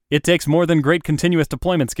It takes more than great continuous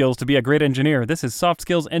deployment skills to be a great engineer. This is Soft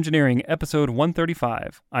Skills Engineering, episode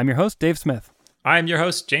 135. I'm your host, Dave Smith. I'm your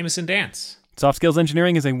host, Jamison Dance. Soft Skills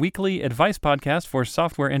Engineering is a weekly advice podcast for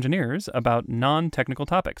software engineers about non-technical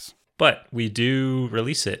topics. But we do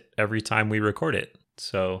release it every time we record it,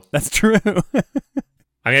 so... That's true.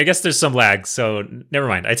 I guess there's some lag, so never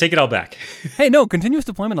mind. I take it all back. Hey, no, continuous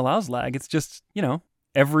deployment allows lag. It's just,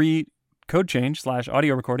 every code change /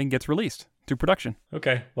 audio recording gets released to production.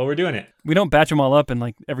 Okay, well, we're doing it. We don't batch them all up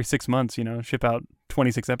and every 6 months, ship out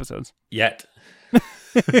 26 episodes. Yet.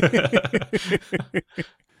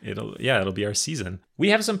 It'll be our season. We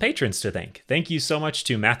have some patrons to thank. Thank you so much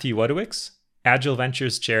to Matthew Wodowicz, Agile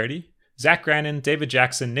Ventures Charity, Zach Grannon, David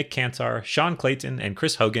Jackson, Nick Cantor, Sean Clayton, and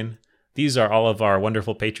Chris Hogan. These are all of our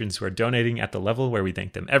wonderful patrons who are donating at the level where we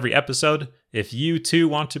thank them every episode. If you too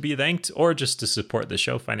want to be thanked or just to support the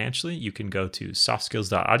show financially, you can go to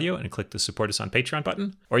softskills.audio and click the support us on Patreon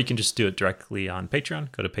button, or you can just do it directly on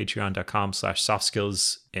Patreon. Go to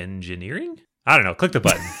patreon.com/softskillsengineering. I don't know. Click the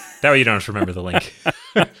button. That way you don't have to remember the link.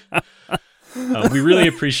 We really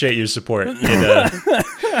appreciate your support.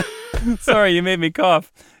 Sorry, you made me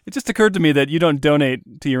cough. It just occurred to me that you don't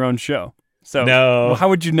donate to your own show. So no. How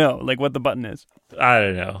would you know, what the button is? I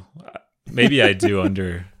don't know. Maybe I do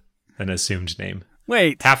under an assumed name.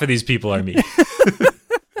 Wait. Half of these people are me.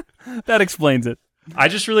 That explains it. I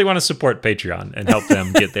just really want to support Patreon and help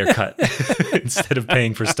them get their cut instead of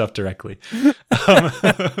paying for stuff directly.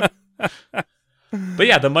 But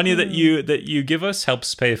yeah, the money that you give us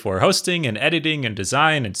helps pay for hosting and editing and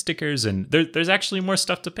design and stickers. And there's actually more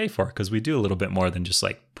stuff to pay for because we do a little bit more than just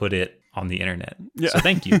put it on the internet. Yeah. So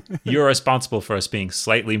thank you. You're responsible for us being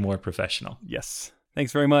slightly more professional. Yes.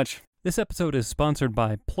 Thanks very much. This episode is sponsored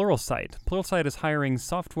by Pluralsight. Pluralsight is hiring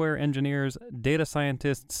software engineers, data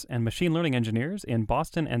scientists, and machine learning engineers in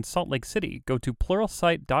Boston and Salt Lake City. Go to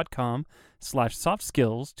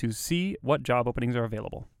pluralsight.com/softskills to see what job openings are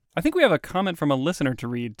available. I think we have a comment from a listener to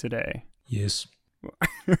read today. Yes.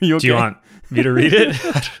 Are you okay? Do you want me to read it?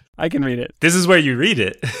 I can read it. This is where you read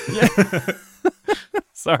it. Yeah.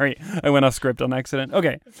 Sorry, I went off script on accident.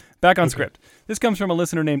 Okay, back on script. This comes from a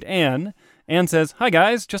listener named Anne. Anne says, "Hi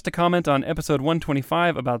guys, just a comment on episode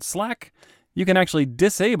 125 about Slack. You can actually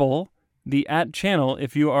disable the @ channel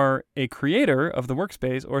if you are a creator of the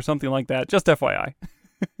workspace or something like that. Just FYI.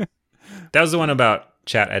 That was the one about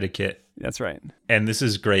chat etiquette. That's right. And this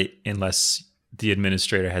is great unless the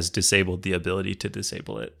administrator has disabled the ability to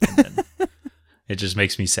disable it. And then it just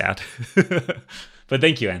makes me sad. But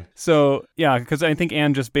thank you, Anne. So, yeah, because I think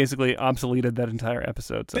Anne just basically obsoleted that entire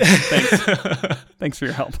episode. So thanks. Thanks for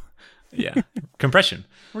your help. Yeah. Compression.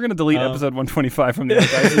 We're going to delete episode 125 from the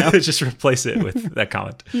archives now. Just replace it with that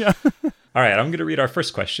comment. Yeah. All right, I'm going to read our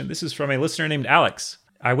first question. This is from a listener named Alex.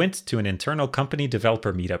 I went to an internal company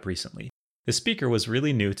developer meetup recently. The speaker was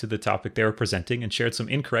really new to the topic they were presenting and shared some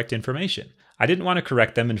incorrect information. I didn't want to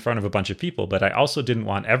correct them in front of a bunch of people, but I also didn't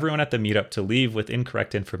want everyone at the meetup to leave with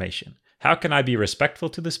incorrect information. How can I be respectful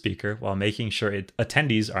to the speaker while making sure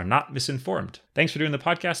attendees are not misinformed? Thanks for doing the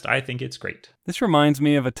podcast. I think it's great. This reminds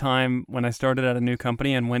me of a time when I started at a new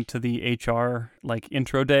company and went to the HR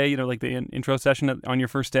intro day, the intro session on your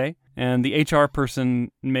first day. And the HR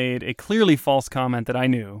person made a clearly false comment that I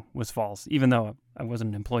knew was false, even though I wasn't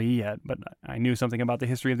an employee yet, but I knew something about the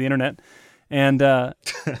history of the internet. And I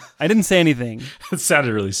didn't say anything. It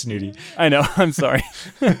sounded really snooty. I know. I'm sorry.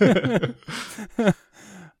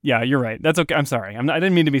 Yeah, you're right. That's okay. I'm sorry. I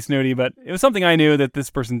didn't mean to be snooty, but it was something I knew that this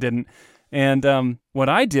person didn't. And what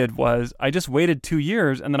I did was I just waited 2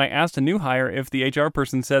 years, and then I asked a new hire if the HR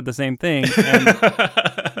person said the same thing. And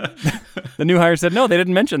the new hire said, no, they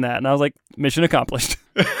didn't mention that. And I was like, mission accomplished.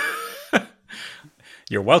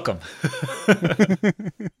 You're welcome.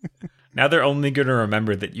 Now they're only going to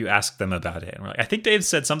remember that you asked them about it. And we're like, I think Dave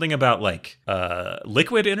said something about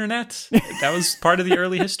liquid internet. That was part of the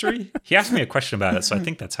early history. He asked me a question about it, so I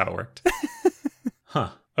think that's how it worked. Huh.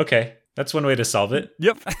 Okay. That's one way to solve it.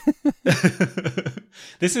 Yep.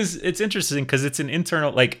 It's interesting because it's an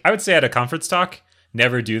internal, I would say at a conference talk,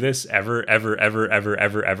 never do this ever, ever, ever, ever,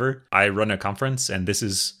 ever, ever. I run a conference, and this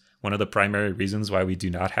is one of the primary reasons why we do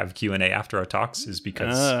not have Q&A after our talks is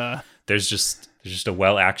because there's just if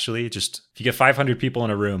you get 500 people in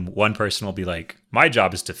a room, one person will be like, my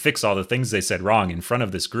job is to fix all the things they said wrong in front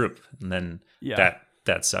of this group. And then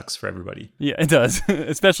that sucks for everybody. Yeah, it does.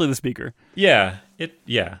 Especially the speaker. Yeah,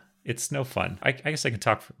 it's no fun. I guess I could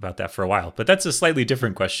talk about that for a while, but that's a slightly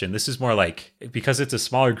different question. This is more because it's a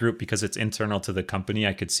smaller group, because it's internal to the company,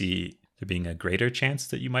 I could see there being a greater chance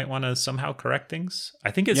that you might want to somehow correct things. I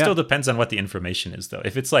think it still depends on what the information is, though.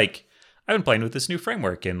 If it's I've been playing with this new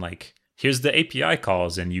framework and here's the API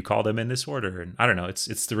calls and you call them in this order. And I don't know,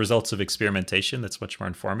 it's the results of experimentation that's much more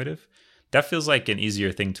informative. That feels like an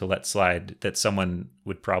easier thing to let slide that someone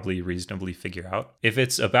would probably reasonably figure out. If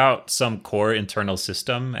it's about some core internal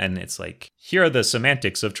system and it's like, here are the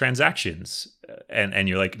semantics of transactions, and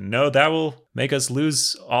you're like, no, that will make us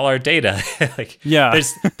lose all our data. Like, yeah,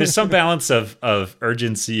 there's some balance of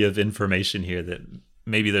urgency of information here that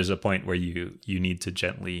maybe there's a point where you need to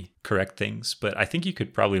gently correct things. But I think you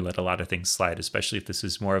could probably let a lot of things slide, especially if this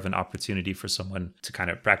is more of an opportunity for someone to kind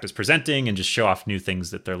of practice presenting and just show off new things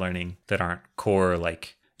that they're learning that aren't core,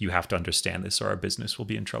 like you have to understand this or our business will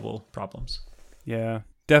be in trouble problems. Yeah,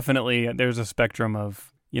 definitely. There's a spectrum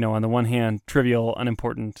of, on the one hand, trivial,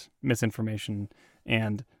 unimportant misinformation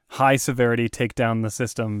and high severity, take down the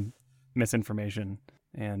system misinformation.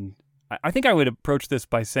 And I think I would approach this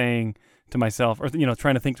by saying to myself, or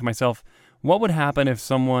trying to think to myself, what would happen if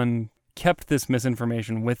someone kept this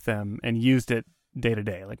misinformation with them and used it day to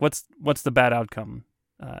day? Like, what's the bad outcome?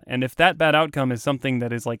 And if that bad outcome is something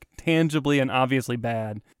that is like tangibly and obviously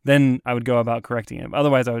bad, then I would go about correcting it.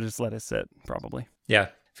 Otherwise, I would just let it sit, probably. Yeah.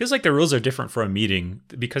 Feels like the rules are different for a meeting.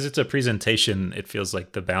 Because it's a presentation, it feels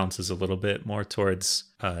like the balance is a little bit more towards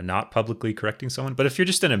not publicly correcting someone. But if you're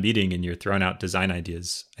just in a meeting and you're throwing out design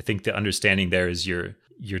ideas, I think the understanding there is you're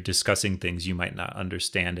discussing things you might not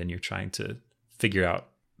understand and you're trying to figure out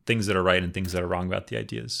things that are right and things that are wrong about the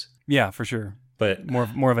ideas. Yeah, for sure. But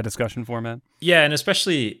more of a discussion format. Yeah, and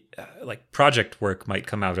especially like project work might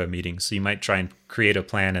come out of a meeting. So you might try and create a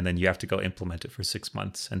plan and then you have to go implement it for 6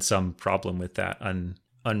 months. And some problem with that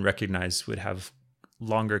unrecognized would have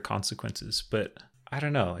longer consequences. But I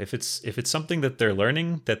don't know, if it's something that they're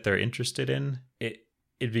learning, that they're interested in,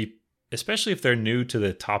 it'd be, especially if they're new to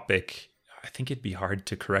the topic, I think it'd be hard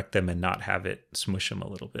to correct them and not have it smush them a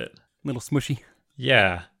little bit. Little smushy.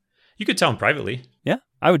 Yeah. You could tell them privately. Yeah,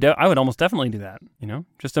 I would almost definitely do that.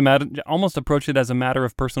 Just almost approach it as a matter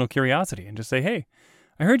of personal curiosity and just say, hey,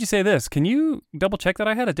 I heard you say this. Can you double check that?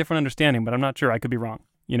 I had a different understanding, but I'm not sure. I could be wrong,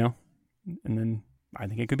 And then I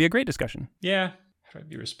think it could be a great discussion. Yeah. How do I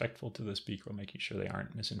be respectful to the speaker while making sure they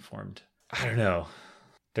aren't misinformed? I don't know.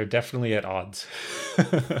 They're definitely at odds.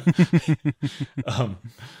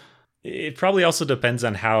 It probably also depends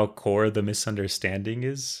on how core the misunderstanding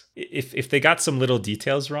is. If they got some little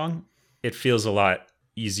details wrong, it feels a lot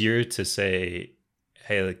easier to say,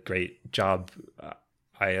 hey, like, great job.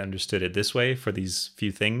 I understood it this way for these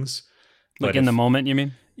few things. Like in the moment, you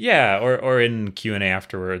mean? Yeah, or in Q&A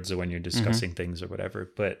afterwards or when you're discussing things or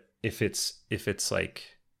whatever. But if it's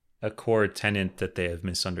like a core tenet that they have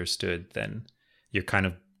misunderstood, then you're kind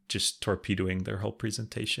of just torpedoing their whole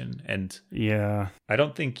presentation. And yeah, I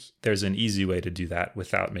don't think there's an easy way to do that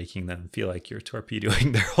without making them feel like you're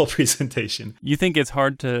torpedoing their whole presentation. You think it's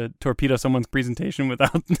hard to torpedo someone's presentation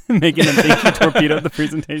without making them think you torpedoed the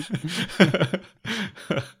presentation?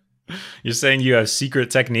 You're saying you have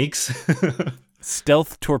secret techniques?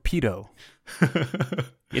 Stealth torpedo.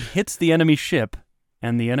 It hits the enemy ship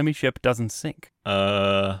and the enemy ship doesn't sink.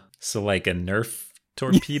 So like a Nerf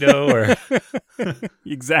torpedo or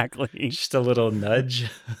exactly, just a little nudge.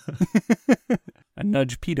 A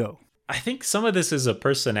nudge pedo. I think some of this is a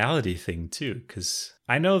personality thing too, because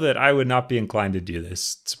I know that I would not be inclined to do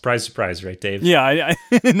this. Surprise, surprise, right, Dave? Yeah,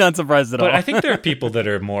 I'm not surprised at all. But I think there are people that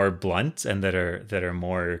are more blunt and that are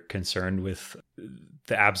more concerned with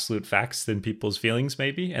the absolute facts than people's feelings,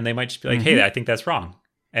 maybe, and they might just be like, "Hey, I think that's wrong,"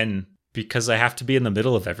 and because I have to be in the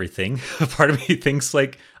middle of everything, a part of me thinks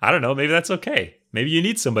like, I don't know, maybe that's okay. Maybe you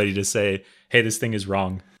need somebody to say, hey, this thing is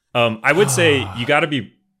wrong. I would say you got to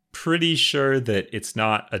be pretty sure that it's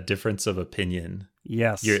not a difference of opinion.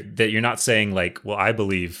 Yes. That you're not saying like, well, I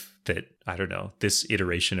believe that, I don't know, this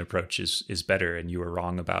iteration approach is better and you were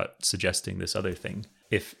wrong about suggesting this other thing.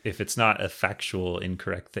 If it's not a factual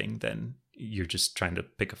incorrect thing, then you're just trying to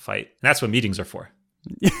pick a fight. And that's what meetings are for.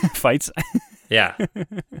 Fights? Yeah.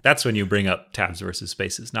 That's when you bring up tabs versus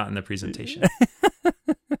spaces, not in the presentation.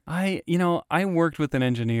 I worked with an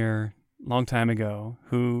engineer a long time ago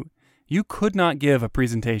who you could not give a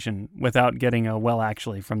presentation without getting a well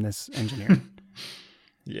actually from this engineer.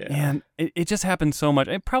 Yeah. And it just happened so much.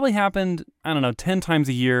 It probably happened, 10 times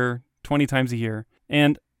a year, 20 times a year.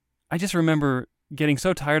 And I just remember getting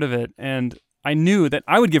so tired of it. And I knew that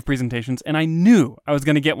I would give presentations and I knew I was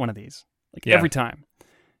going to get one of these every time,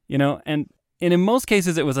 and in most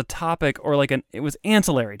cases it was a topic or it was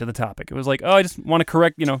ancillary to the topic. It was like, oh, I just want to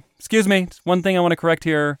correct, excuse me, one thing I want to correct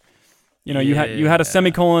here. You had a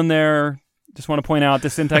semicolon there. Just want to point out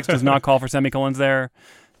this syntax does not call for semicolons there.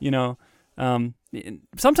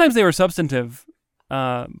 Sometimes they were substantive,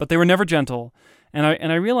 but they were never gentle. And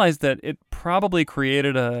I realized that it probably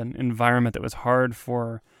created an environment that was hard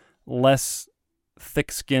for less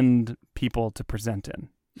thick-skinned people to present in,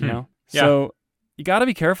 you know? Yeah. So you got to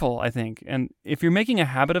be careful, I think. And if you're making a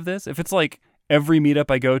habit of this, if it's like every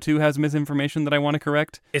meetup I go to has misinformation that I want to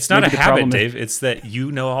correct. It's not a habit, Dave. It's that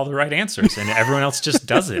you know all the right answers and everyone else just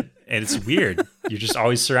doesn't. And it's weird. You're just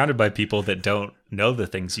always surrounded by people that don't know the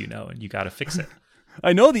things you know, and you got to fix it.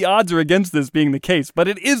 I know the odds are against this being the case, but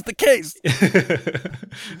it is the case.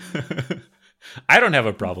 I don't have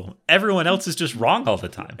a problem. Everyone else is just wrong all the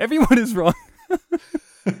time. Everyone is wrong.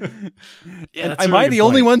 Yeah, am I the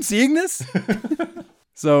only one seeing this?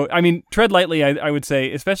 So, I mean, tread lightly, I would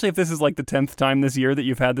say, especially if this is like the 10th time this year that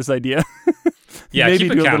you've had this idea. Yeah, maybe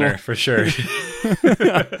keep a counter for sure.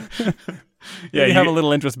 Yeah, you have a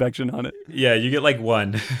little introspection on it. Yeah, you get like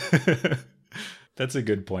 1. That's a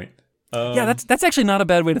good point. Yeah, that's actually not a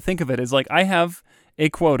bad way to think of it. Is like I have a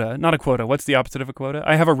quota, not a quota. What's the opposite of a quota?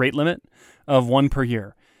 I have a rate limit of 1 per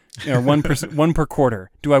year, or 1 per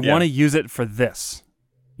quarter. Do I want to use it for this?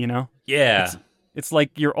 You know? Yeah. It's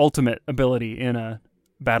like your ultimate ability in a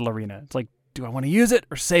battle arena. It's like, do I want to use it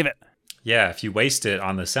or save it? Yeah, if you waste it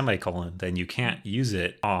on the semicolon, then you can't use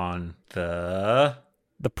it on the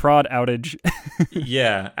prod outage.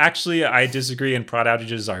 Yeah, actually, I disagree, and prod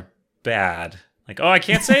outages are bad. Like, oh, I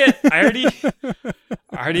can't say it. I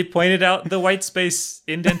already pointed out the white space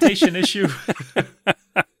indentation issue.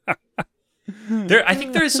 I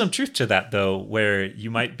think there is some truth to that, though, where you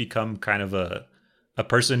might become kind of a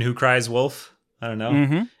person who cries wolf. I don't know.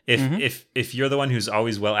 Mm-hmm. If you're the one who's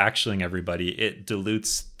always well actuallying everybody, it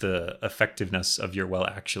dilutes the effectiveness of your well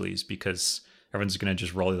actuallys because everyone's going to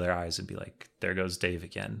just roll their eyes and be like, there goes Dave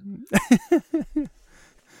again.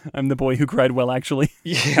 I'm the boy who cried well, actually.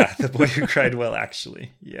 Yeah, the boy who cried well,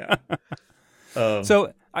 actually. Yeah.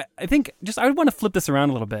 So I think I would want to flip this around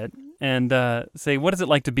a little bit and say, what is it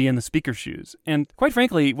like to be in the speaker's shoes? And quite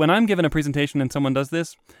frankly, when I'm given a presentation and someone does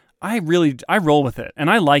this, I roll with it and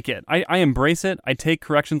I like it. I embrace it. I take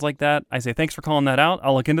corrections like that. I say, thanks for calling that out.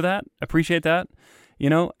 I'll look into that. Appreciate that. You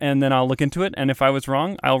know, and then I'll look into it. And if I was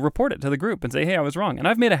wrong, I'll report it to the group and say, hey, I was wrong. And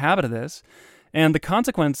I've made a habit of this. And the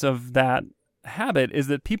consequence of that habit is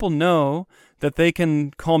that people know that they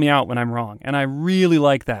can call me out when I'm wrong. And I really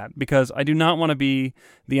like that because I do not want to be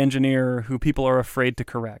the engineer who people are afraid to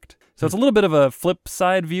correct. So it's a little bit of a flip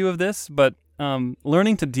side view of this, but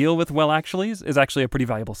learning to deal with well actuallys is actually a pretty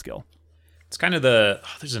valuable skill. It's kind of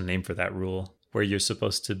there's a name for that rule where you're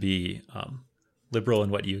supposed to be liberal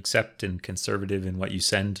in what you accept and conservative in what you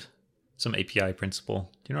send. Some API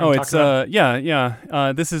principle. Do you know what I'm talking about?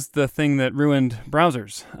 Yeah. This is the thing that ruined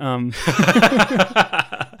browsers.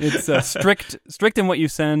 It's strict in what you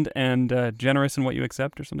send and generous in what you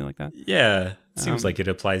accept, or something like that. Yeah, it seems like it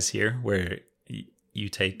applies here, where you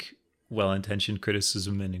take well-intentioned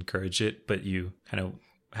criticism and encourage it, but you kind of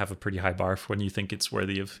have a pretty high bar for when you think it's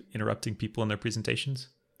worthy of interrupting people in their presentations.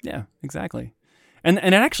 Yeah, exactly. And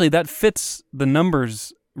actually, that fits the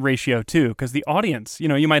numbers ratio too, because the audience,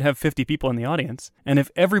 you might have 50 people in the audience, and if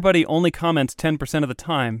everybody only comments 10% of the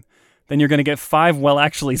time, then you're going to get 5 well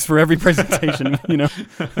actuallys for every presentation.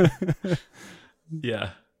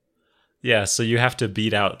 Yeah, so you have to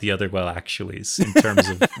beat out the other well actuallys in terms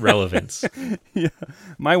of relevance. Yeah,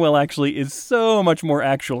 my well actually is so much more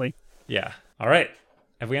actually. Yeah. All right,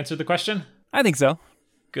 have we answered the question? I think so.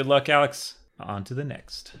 Good luck, Alex. On to the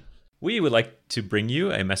next. We would like to bring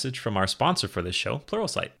you a message from our sponsor for this show,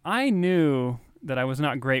 Pluralsight. I knew that I was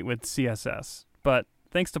not great with CSS, but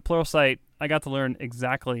thanks to Pluralsight, I got to learn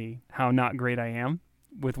exactly how not great I am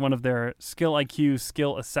with one of their Skill IQ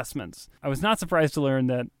skill assessments. I was not surprised to learn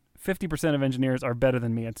that 50% of engineers are better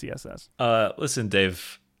than me at CSS. Listen,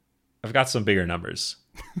 Dave, I've got some bigger numbers.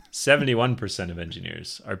 71% of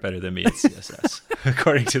engineers are better than me at CSS,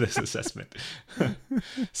 according to this assessment.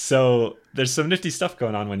 So there's some nifty stuff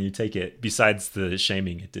going on when you take it, besides the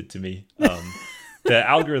shaming it did to me. The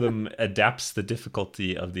algorithm adapts the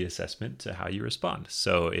difficulty of the assessment to how you respond.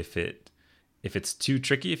 So if it's too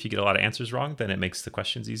tricky, if you get a lot of answers wrong, then it makes the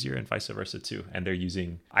questions easier, and vice versa too. And they're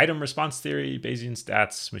using item response theory, Bayesian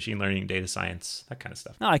stats, machine learning, data science, that kind of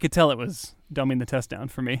stuff. I could tell it was dumbing the test down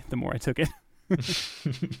for me the more I took it.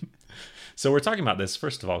 So we're talking about this,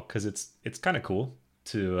 first of all, because it's kind of cool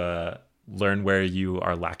to learn where you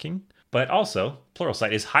are lacking. But also,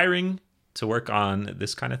 Pluralsight is hiring to work on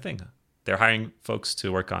this kind of thing. They're hiring folks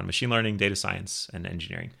to work on machine learning, data science, and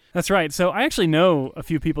engineering. That's right. So I actually know a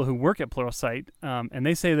few people who work at Pluralsight, and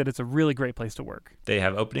they say that it's a really great place to work. They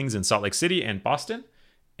have openings in Salt Lake City and Boston,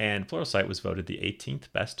 and Pluralsight was voted the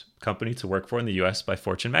 18th best company to work for in the U.S. by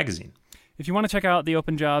Fortune magazine. If you want to check out the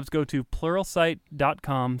open jobs, go to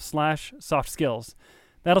pluralsight.com/softskills.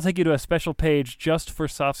 That'll take you to a special page just for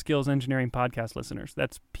Soft Skills Engineering podcast listeners.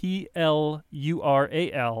 That's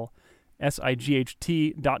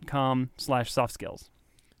pluralsight.com/softskills.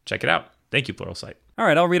 Check it out. Thank you, Pluralsight. All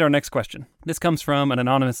right, I'll read our next question. This comes from an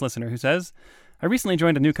anonymous listener who says, I recently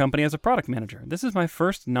joined a new company as a product manager. This is my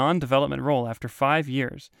first non-development role after 5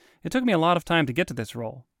 years. It took me a lot of time to get to this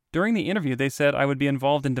role. During the interview, they said I would be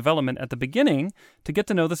involved in development at the beginning to get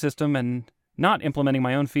to know the system and not implementing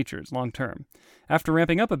my own features long term. After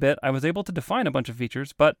ramping up a bit, I was able to define a bunch of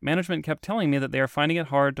features, but management kept telling me that they are finding it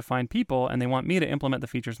hard to find people and they want me to implement the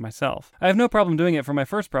features myself. I have no problem doing it for my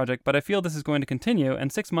first project, but I feel this is going to continue,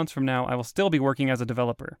 and 6 months from now, I will still be working as a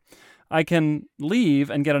developer. I can leave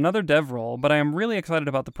and get another dev role, but I am really excited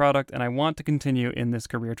about the product and I want to continue in this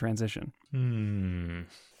career transition.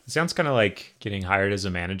 It sounds kind of like getting hired as a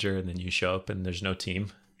manager and then you show up and there's no team.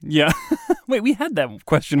 Yeah. Wait, we had that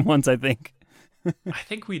question once, I think. I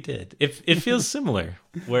think we did. It feels similar,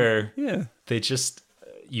 where they just,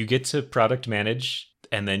 you get to product manage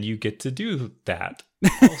and then you get to do that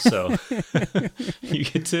also. You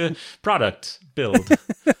get to product build.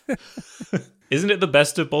 Isn't it the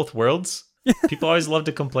best of both worlds? People always love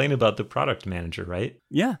to complain about the product manager, right?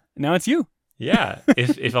 Yeah, now it's you. Yeah,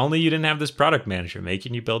 if only you didn't have this product manager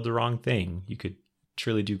making you build the wrong thing, you could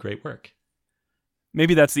truly do great work.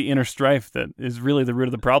 Maybe that's the inner strife that is really the root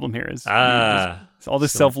of the problem here. Is it's all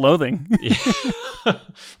this self-loathing. Yeah.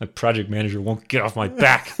 My project manager won't get off my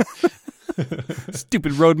back.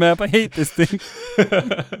 Stupid roadmap. I hate this thing.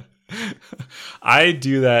 I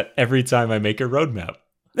do that every time I make a roadmap.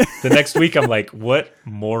 The next week, I'm like, what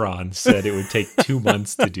moron said it would take 2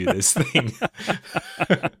 months to do this thing?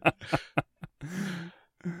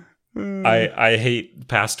 I hate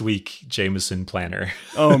past week Jamison planner.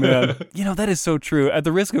 Oh, man. That is so true. At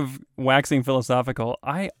the risk of waxing philosophical,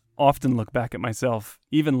 I often look back at myself,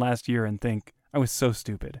 even last year, and think, I was so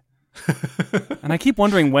stupid. And I keep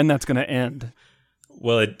wondering when that's going to end.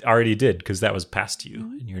 Well, it already did, because that was past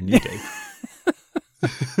you in your new day.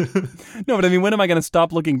 No, but I mean, when am I going to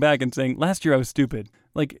stop looking back and saying, last year I was stupid?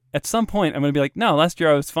 Like, at some point, I'm going to be like, no, last year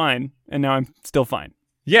I was fine, and now I'm still fine.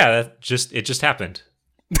 Yeah, it just happened.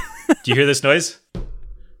 Do you hear this noise?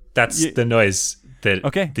 That's the noise that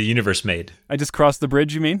the universe made. I just crossed the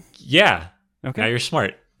bridge, you mean? Yeah. Okay. Now you're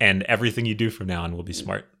smart, and everything you do from now on will be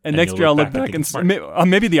smart. And next year I'll look back and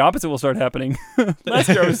maybe the opposite will start happening. Last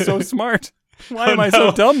year I was so smart. Why am I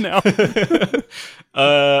so dumb now?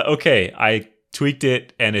 Okay, I tweaked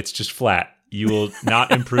it, and it's just flat. You will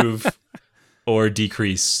not improve or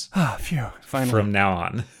decrease Phew, finally. From now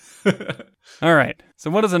on. All right. So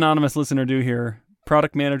what does anonymous listener do here?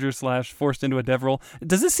 Product manager / forced into a dev role.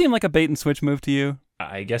 Does this seem like a bait and switch move to you?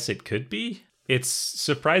 I guess it could be. It's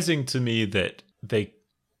surprising to me that they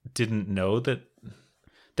didn't know that.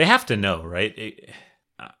 They have to know, right?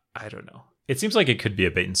 I don't know. It seems like it could be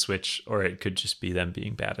a bait and switch, or it could just be them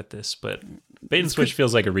being bad at this. But bait and switch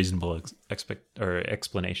feels like a reasonable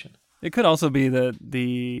explanation. It could also be that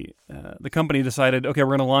the company decided, okay,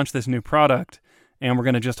 we're going to launch this new product, and we're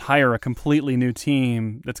going to just hire a completely new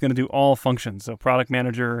team that's going to do all functions. So product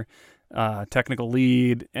manager, technical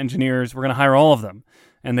lead, engineers, we're going to hire all of them.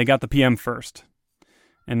 And they got the PM first.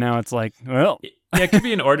 And now it's like, well. Yeah, it could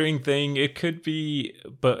be an ordering thing. It could be,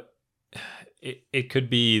 but it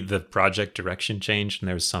could be the project direction changed and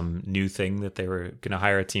there was some new thing that they were going to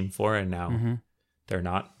hire a team for, and now they're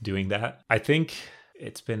not doing that. I think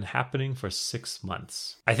it's been happening for 6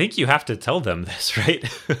 months. I think you have to tell them this, right?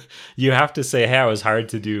 You have to say, hey, I was hired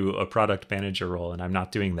to do a product manager role and I'm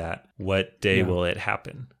not doing that. What day will it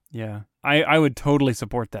happen? Yeah, I would totally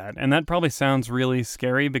support that. And that probably sounds really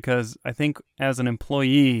scary because I think as an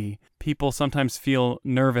employee, people sometimes feel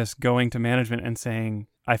nervous going to management and saying,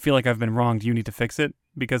 I feel like I've been wronged. You need to fix it.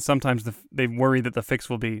 Because sometimes they worry that the fix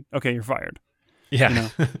will be, okay, you're fired. Yeah.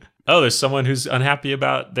 Oh, there's someone who's unhappy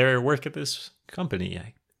about their work at this company.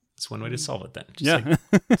 It's one way to solve it then.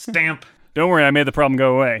 Just stamp. Don't worry, I made the problem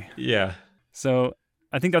go away. Yeah. So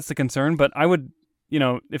I think that's the concern. But I would,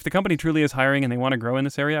 if the company truly is hiring and they want to grow in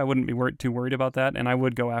this area, I wouldn't be too worried about that. And I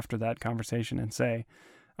would go after that conversation and say,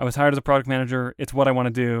 I was hired as a product manager. It's what I want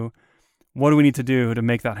to do. What do we need to do to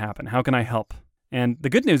make that happen? How can I help? And the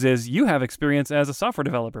good news is you have experience as a software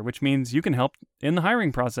developer, which means you can help in the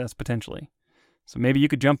hiring process potentially. So maybe you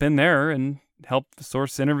could jump in there and help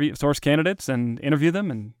source candidates and interview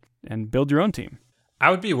them and build your own team.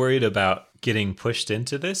 I would be worried about getting pushed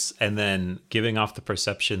into this and then giving off the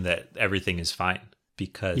perception that everything is fine,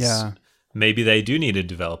 because maybe they do need a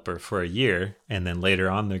developer for a year and then later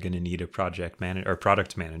on they're going to need a project manager or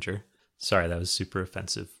product manager. Sorry, that was super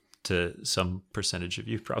offensive. to some percentage of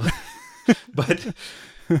you probably. But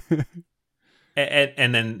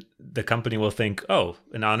and then the company will think, oh,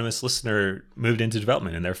 anonymous listener moved into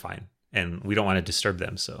development and they're fine, and we don't want to disturb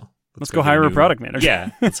them, so let's go hire a product manager.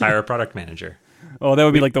 Yeah, let's hire a product manager. Oh, that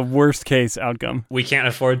would be like the worst case outcome. We can't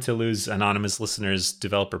afford to lose anonymous listeners'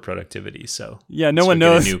 developer productivity, so yeah, no one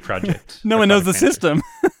knows. A new project. No one knows the system.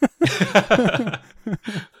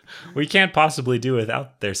 We can't possibly do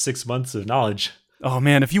without their 6 months of knowledge. Oh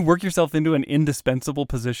man, if you work yourself into an indispensable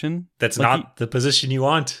position, that's like not the position you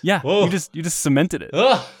want. Yeah, whoa. you just cemented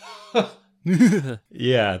it.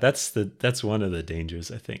 Yeah, that's one of the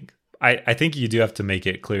dangers, I think. I think you do have to make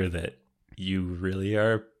it clear that you really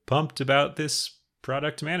are pumped about this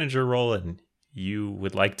product manager role and you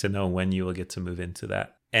would like to know when you will get to move into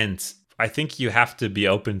that. And I think you have to be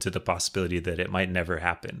open to the possibility that it might never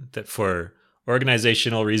happen, that for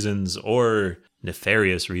organizational reasons or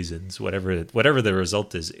nefarious reasons, whatever the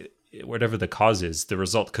result is, whatever the cause is, the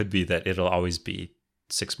result could be that it'll always be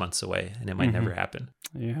 6 months away and it might never happen.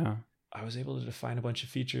 Yeah. I was able to define a bunch of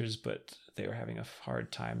features, but they were having a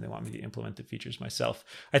hard time. They want me to implement the features myself.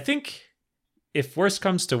 I think if worst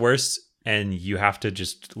comes to worst and you have to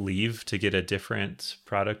just leave to get a different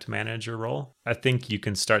product manager role, I think you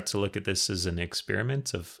can start to look at this as an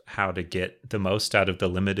experiment of how to get the most out of the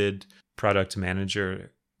limited product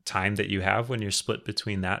manager time that you have when you're split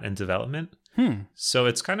between that and development. So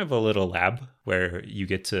it's kind of a little lab where you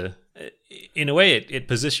get to, in a way, it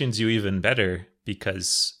positions you even better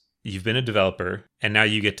because you've been a developer and now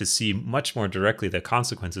you get to see much more directly the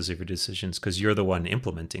consequences of your decisions because you're the one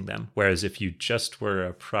implementing them. Whereas if you just were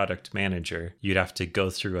a product manager, you'd have to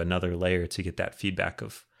go through another layer to get that feedback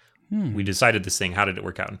of, we decided this thing, how did it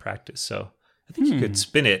work out in practice? So I think you could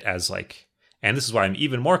spin it as like, and this is why I'm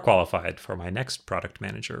even more qualified for my next product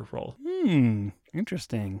manager role.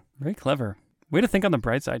 Interesting. Very clever. Way to think on the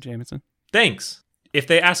bright side, Jamison. Thanks. If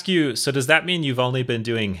they ask you, so does that mean you've only been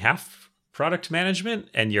doing half product management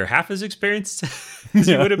and you're half as experienced as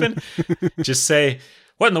you would have been? Just say,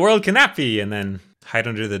 what in the world can that be? And then hide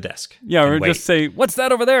under the desk. Yeah, or just say, what's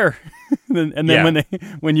that over there? and then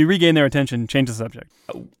when you regain their attention, change the subject.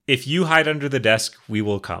 If you hide under the desk, we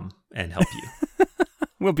will come and help you.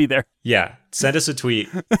 We'll be there. Yeah. Send us a tweet.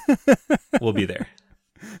 We'll be there.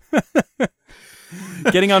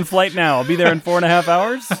 Getting on flight now. I'll be there in 4.5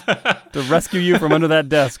 hours to rescue you from under that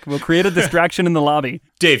desk. We'll create a distraction in the lobby.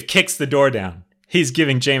 Dave kicks the door down. He's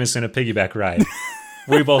giving Jamison a piggyback ride.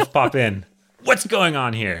 We both pop in. What's going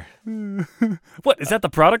on here? What? Is that the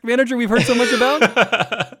product manager we've heard so much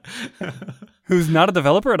about? Who's not a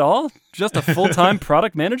developer at all? Just a full-time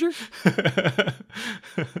product manager?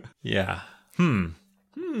 Yeah.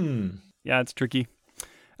 Yeah, it's tricky.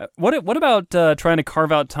 What about trying to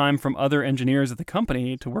carve out time from other engineers at the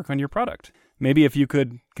company to work on your product? Maybe if you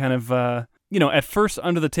could kind of, at first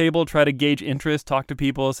under the table, try to gauge interest, talk to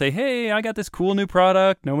people, say, hey, I got this cool new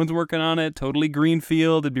product. No one's working on it. Totally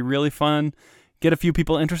greenfield. It'd be really fun. Get a few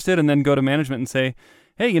people interested and then go to management and say,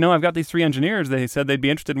 hey, I've got these 3 engineers. They said they'd be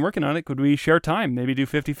interested in working on it. Could we share time? Maybe do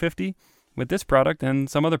 50-50 with this product and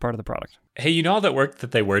some other part of the product. Hey, all that work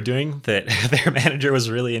that they were doing that their manager was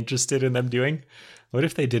really interested in them doing? What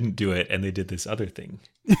if they didn't do it and they did this other thing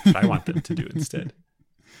that I want them to do instead?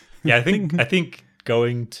 Yeah, I think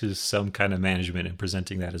going to some kind of management and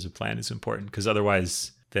presenting that as a plan is important because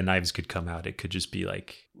otherwise the knives could come out. It could just be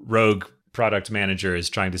like rogue product manager is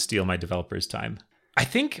trying to steal my developers' time. I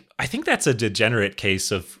think that's a degenerate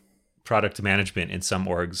case of product management in some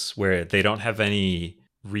orgs where they don't have any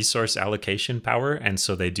resource allocation power, and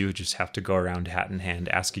so they do just have to go around hat in hand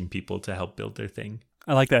asking people to help build their thing.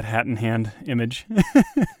 I like that hat in hand image.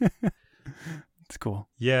 It's cool.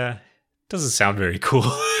 Yeah. Doesn't sound very cool.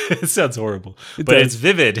 It sounds horrible. It's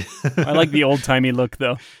vivid. I like the old-timey look,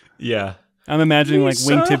 though. Yeah. I'm imagining like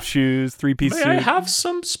wingtip shoes, 3-piece suit. May I have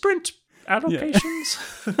some sprint allocations?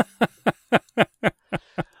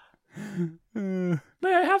 Yeah.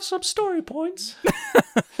 May I have some story points?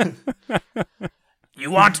 You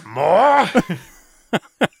want more?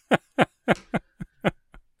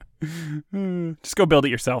 Just go build it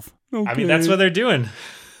yourself. Okay. I mean, that's what they're doing.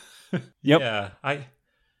 Yep. Yeah.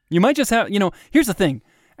 You might just have, here's the thing.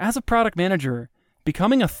 As a product manager,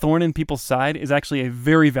 becoming a thorn in people's side is actually a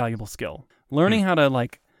very valuable skill. Learning how to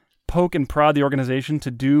poke and prod the organization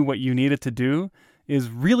to do what you need it to do is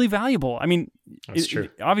really valuable. I mean, that's true.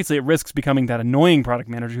 Obviously it risks becoming that annoying product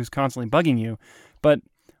manager who's constantly bugging you, but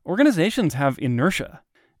organizations have inertia,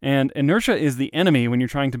 and inertia is the enemy when you're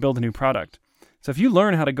trying to build a new product. So if you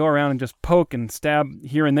learn how to go around and just poke and stab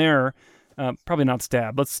here and there, probably not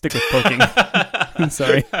stab, let's stick with poking.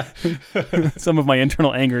 Sorry. Some of my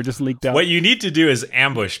internal anger just leaked out. What you need to do is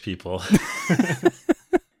ambush people.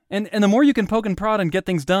 And the more you can poke and prod and get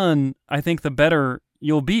things done, I think the better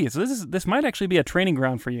you'll be. So this might actually be a training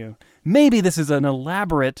ground for you. Maybe this is an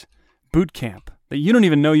elaborate boot camp that you don't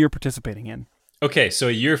even know you're participating in. Okay, so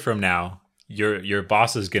a year from now, your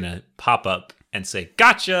boss is going to pop up and say,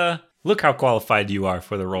 "Gotcha! Look how qualified you are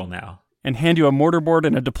for the role now." And hand you a mortarboard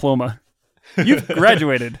and a diploma. You've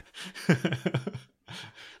graduated.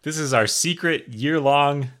 This is our secret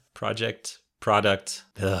year-long product.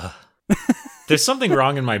 Ugh. There's something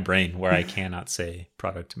wrong in my brain where I cannot say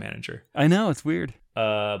product manager. I know, it's weird.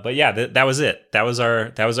 But yeah, that was it. That was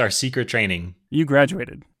our secret training. You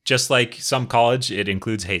graduated. Just like some college, it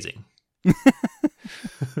includes hazing.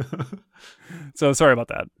 So sorry about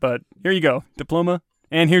that, but here you go, diploma,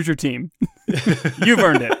 and here's your team. You've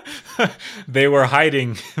earned it. They were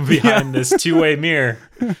hiding behind this two-way mirror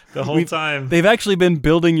the whole time. They've actually been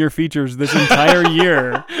building your features this entire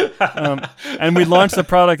year, and we launched the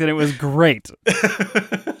product, and it was great.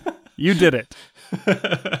 You did it.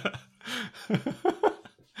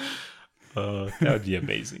 That would be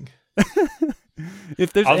amazing.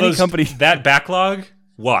 If there's any company that backlog,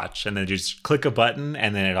 watch, and then just click a button,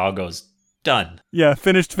 and then it all goes done. Yeah,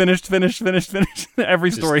 finished. Every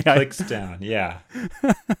just story clicks down. Yeah,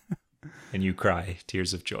 and you cry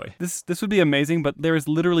tears of joy. This would be amazing, but there is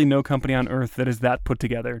literally no company on earth that is that put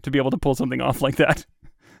together to be able to pull something off like that.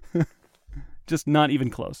 Just not even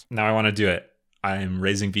close. Now I want to do it. I'm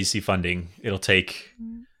raising VC funding. It'll take,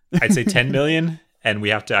 I'd say, 10 million, and we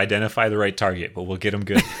have to identify the right target, but we'll get them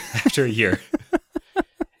good after a year.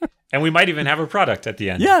 And we might even have a product at the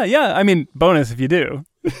end. Yeah. I mean, bonus if you do.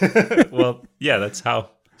 Well, yeah, that's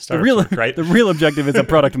how startups work, right? The real objective is a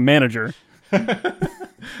product manager.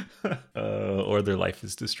 Or their life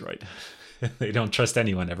is destroyed. They don't trust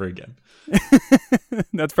anyone ever again.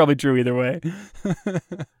 That's probably true either way.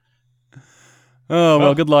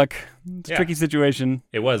 Well, good luck. It's a tricky situation.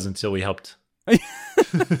 It was until we helped.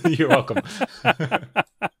 You're welcome.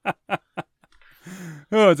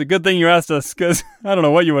 Oh, it's a good thing you asked us, because I don't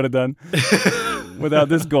know what you would have done without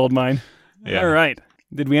this gold mine. Yeah. All right.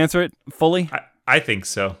 Did we answer it fully? I think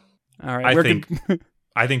so. All right.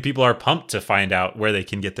 I think people are pumped to find out where they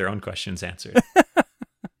can get their own questions answered.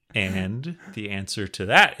 And the answer to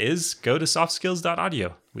that is go to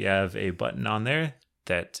softskills.audio. We have a button on there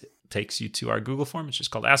that takes you to our Google form. It's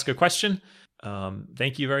just called Ask a Question.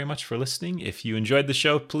 Thank you very much for listening. If you enjoyed the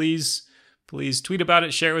show, please tweet about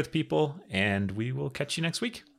it, share it with people, and we will catch you next week.